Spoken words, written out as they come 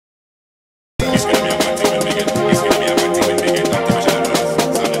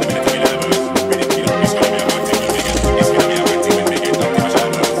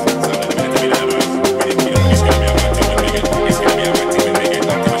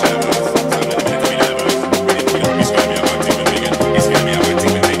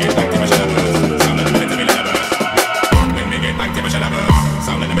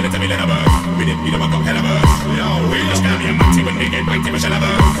Yo, we just gonna be a mighty when they get mighty, but shall have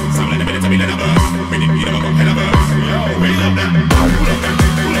a sound in the minute to be the number.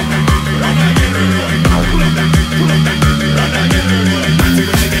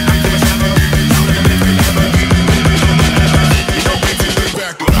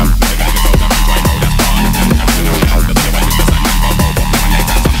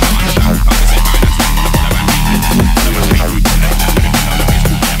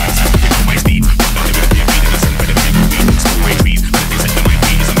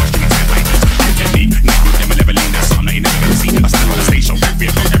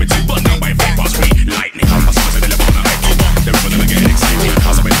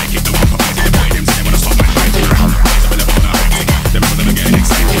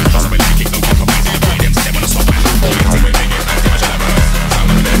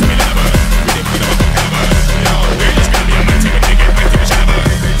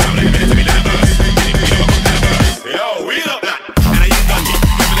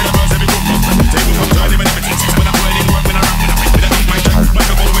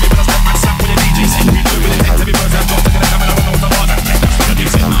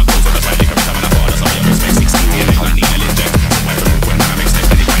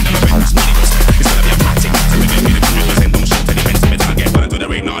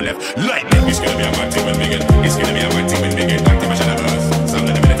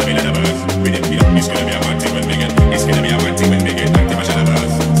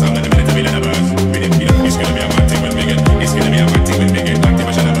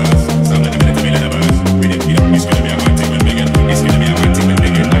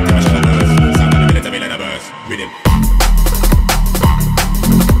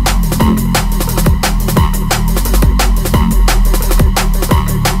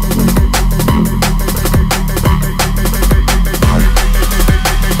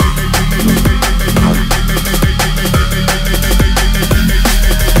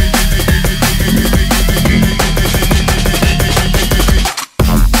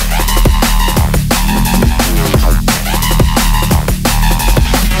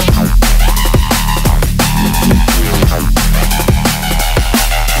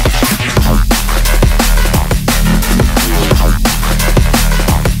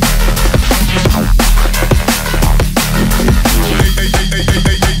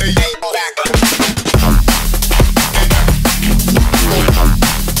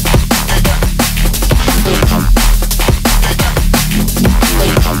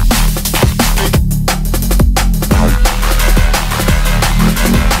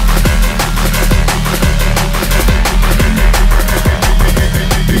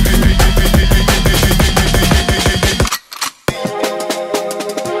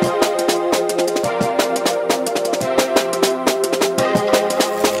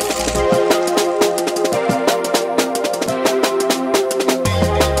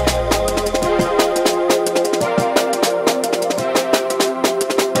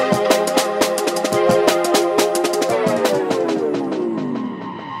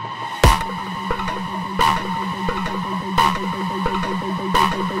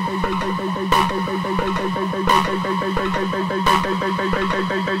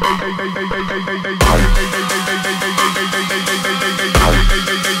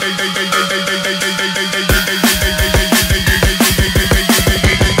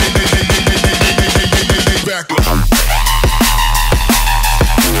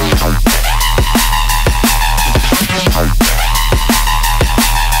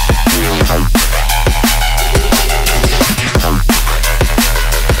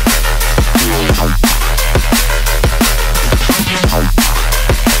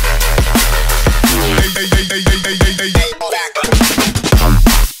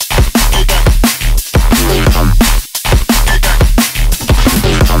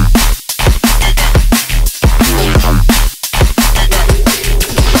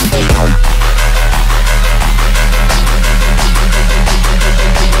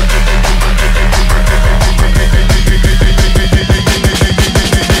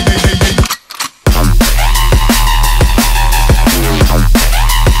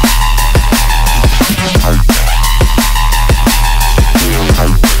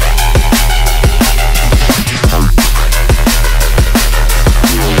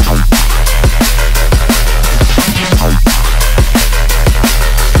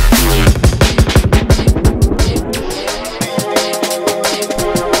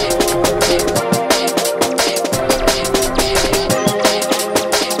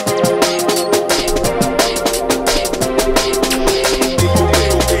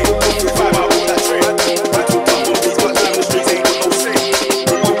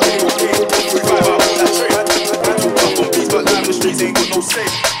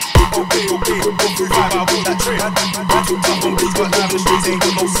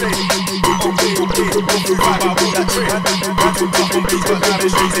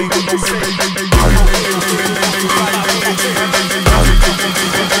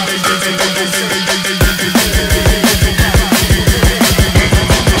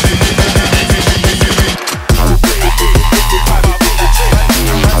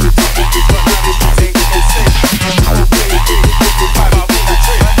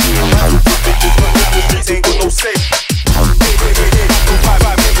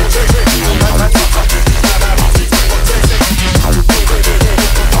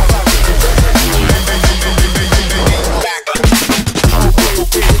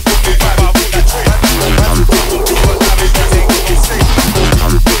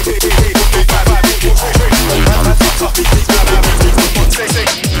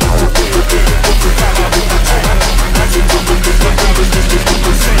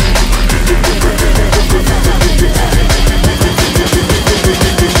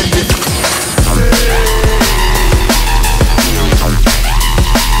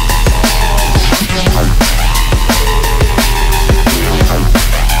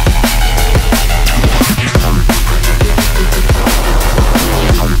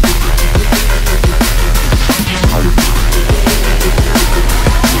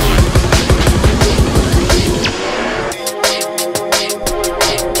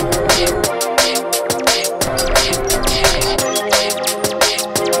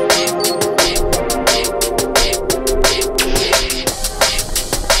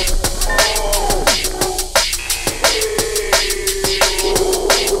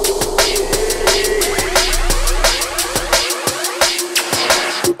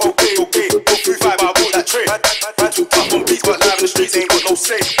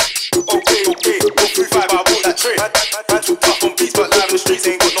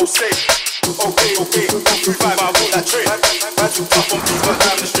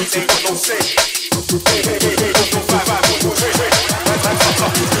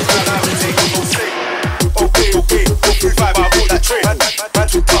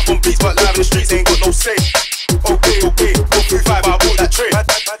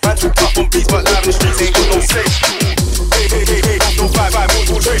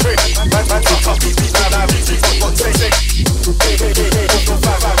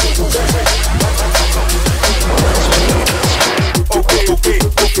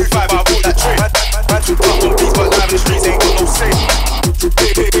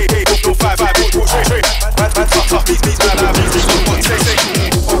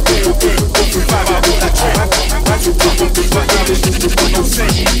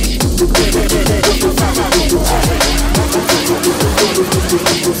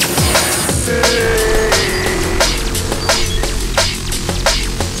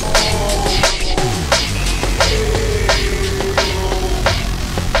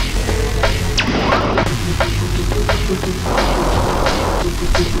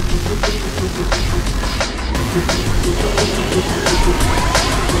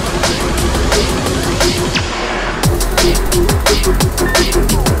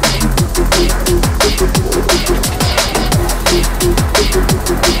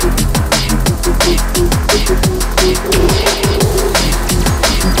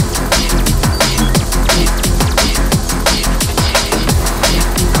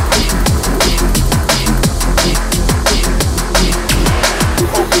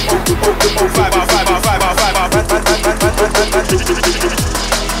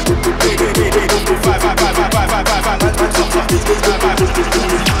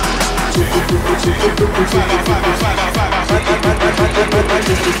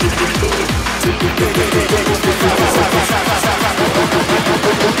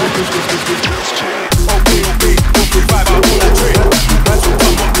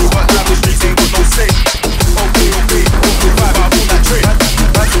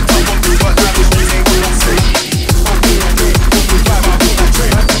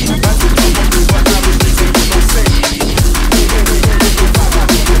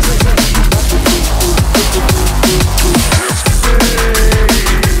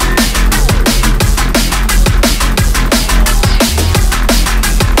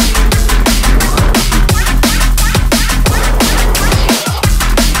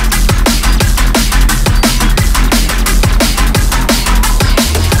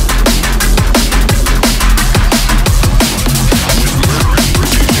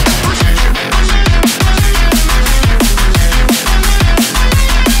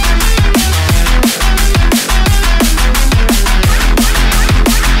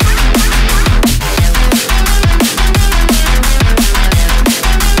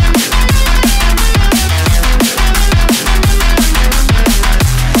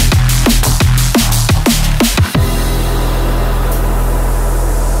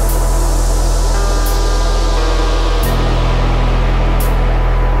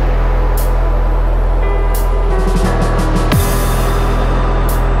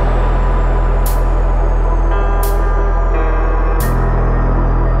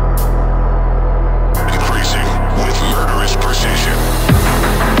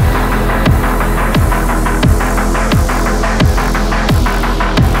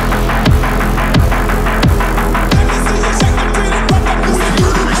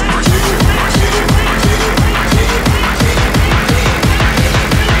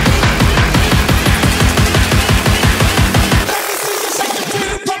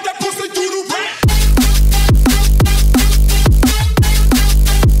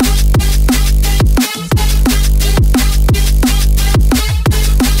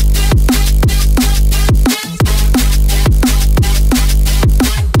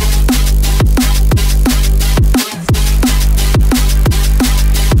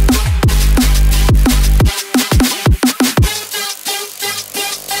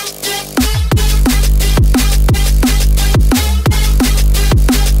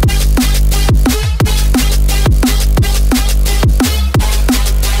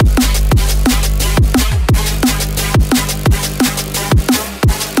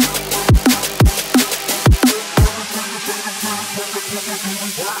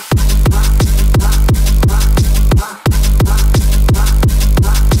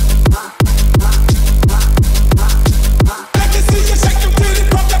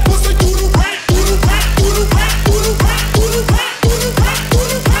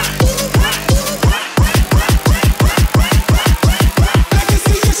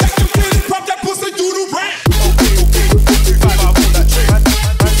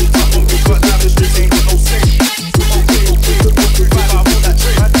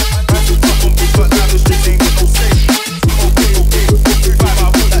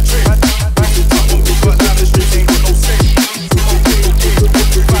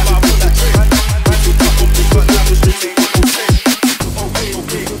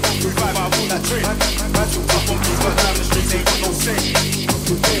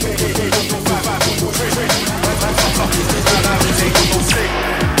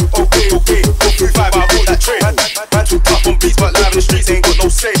 that tray. Man too tough on beats, but live in the streets ain't got no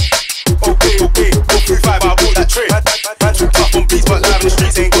say. Okay, 435, I bought that tray. Man too tough on beats, but live in the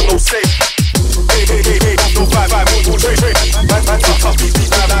streets ain't got no say. Hey, no 5-5, bought tray. Man too tough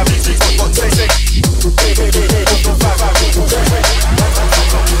beats, live in the streets ain't got no say. Hey, no 5-5, bought tray.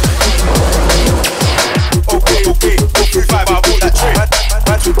 Okay, 435, I bought that tray.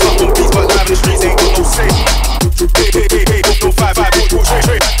 Man too tough on beats, but live in the streets ain't got no say. Hey, no 5-5, bought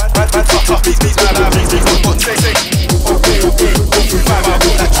tray. Man tough beats,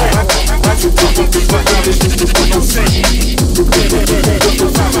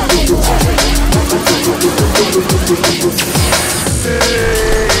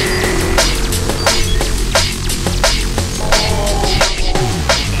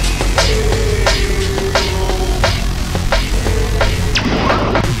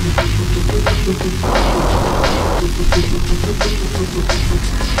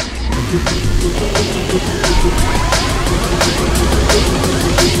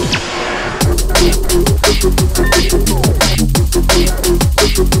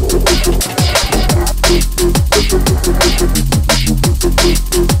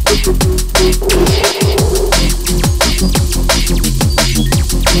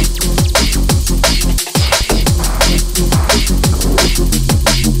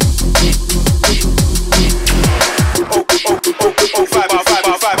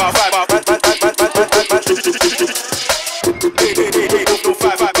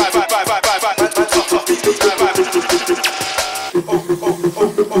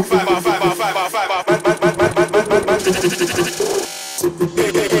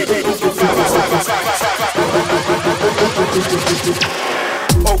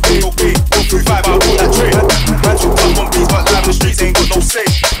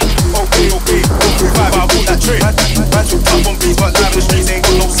 live in the streets ain't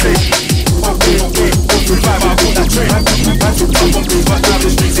got no say. Okay, 435, I bought that tray. Man too tough on beats, but live in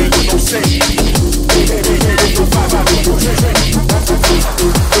the streets ain't got no say. No 5-5, bought tray.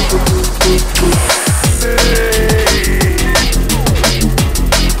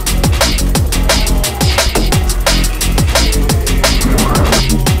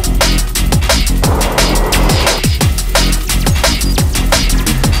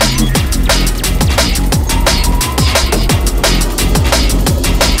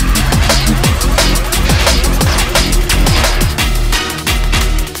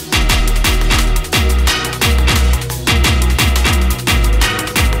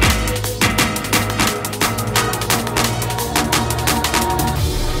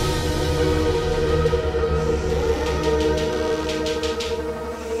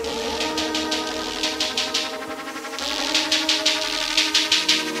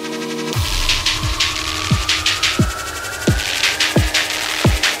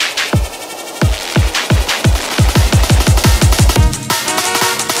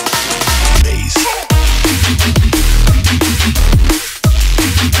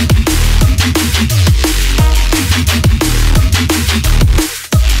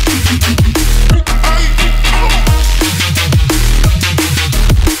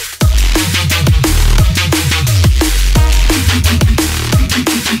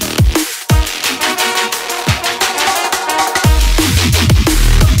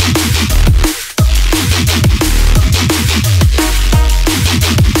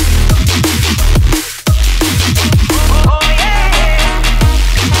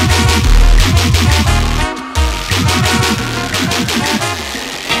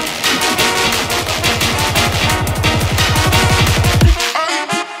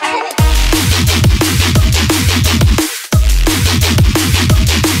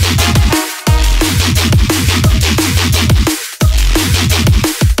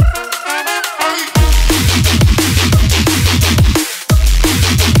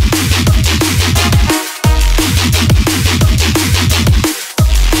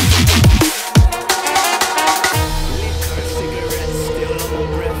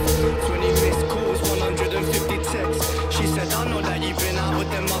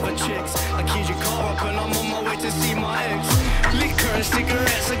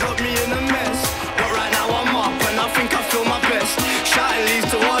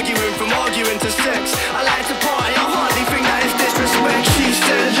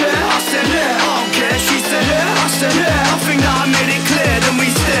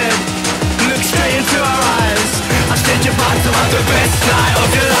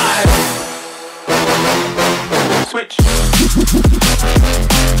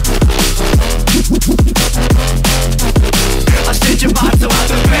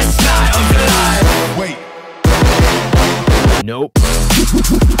 Nope.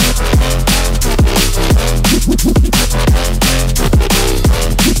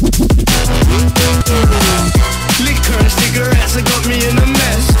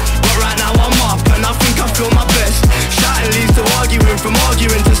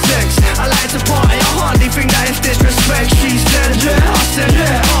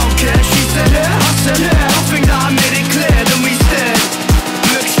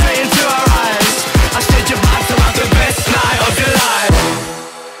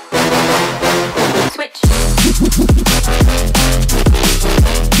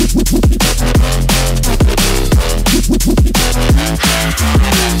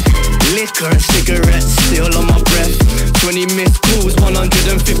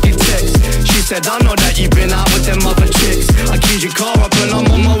 said, I know that you've been out with them other chicks. I keyed your car up and I'm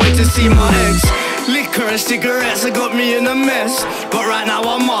on my way to see my ex. Liquor and cigarettes have got me in a mess, but right now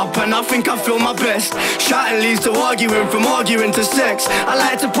I'm up and I think I feel my best. Shouting leads to arguing, from arguing to sex. I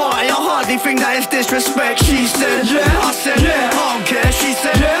like to party, I hardly think that it's disrespect. She said, yeah, I said, yeah, I don't care. She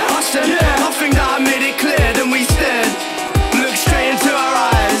said, yeah, I said, yeah, I think that I made it clear. Then we stared, looked straight into her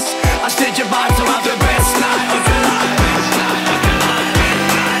eyes. I said, you're about to have the best night of your life.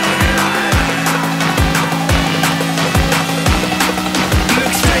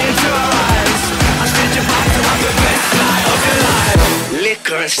 Looked straight into her eyes. I said, you're about to have the best night of your life.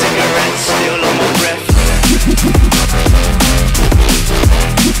 Liquor and cigarettes still on my breath.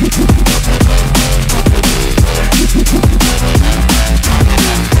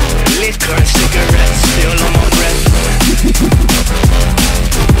 Liquor and cigarettes still on my breath.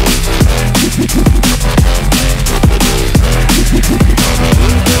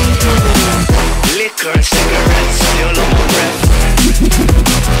 Liquor and cigarettes still on my breath. Liquor and cigarettes still on my breath.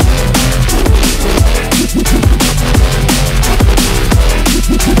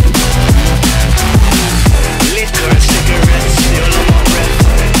 Liquor and cigarettes still on my breath.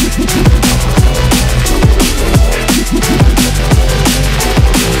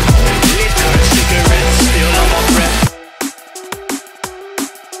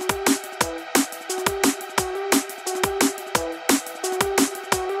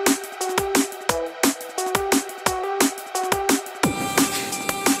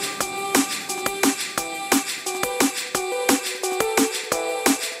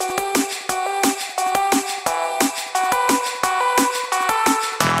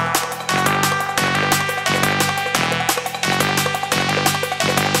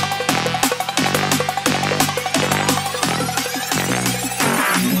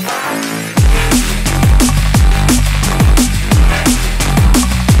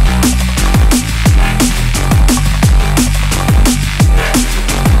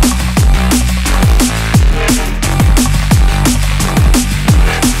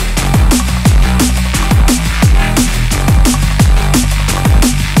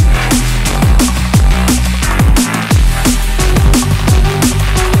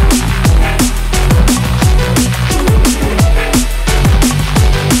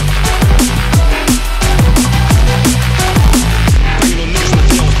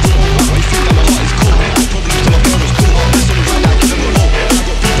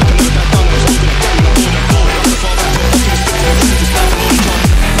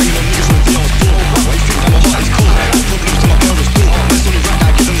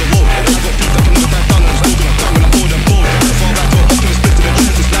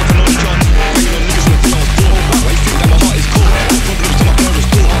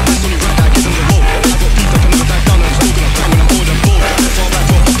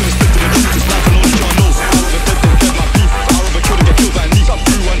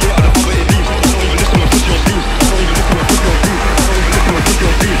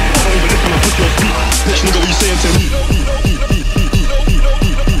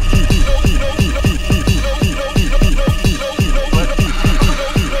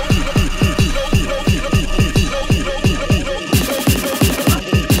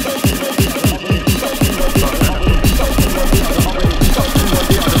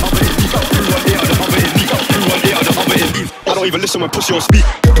 Don't even listen when pussy on speak.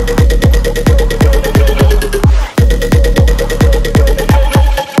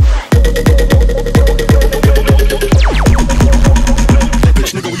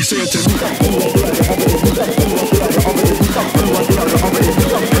 Bitch nigga, what you saying to me?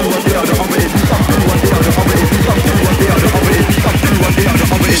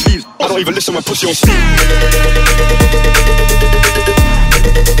 I don't even listen when pussy on speak.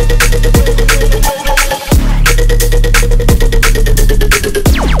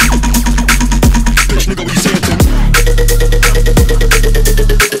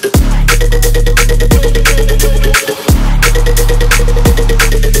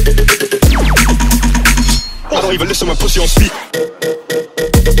 Even listen when pussy on speak.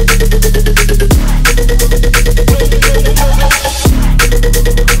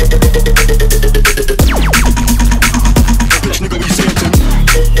 Bitch nigga, what you saying to me?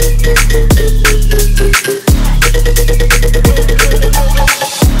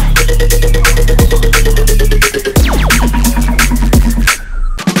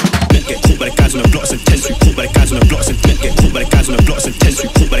 Get caught by the guys on the blocks and tents. We caught by the guys on the blocks and get caught by the guys on the blocks and tents. We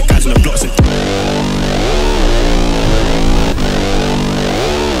caught by the guys on the blocks and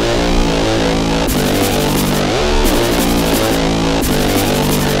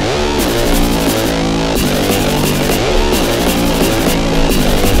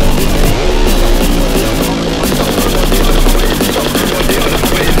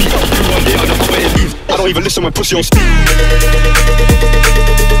even listen when pussy on speed.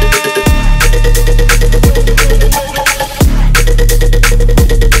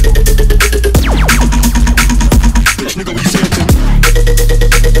 Bitch nigga, what you saying to me?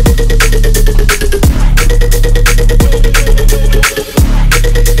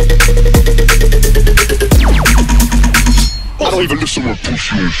 I don't even listen when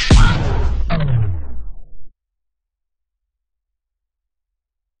pussy on speed.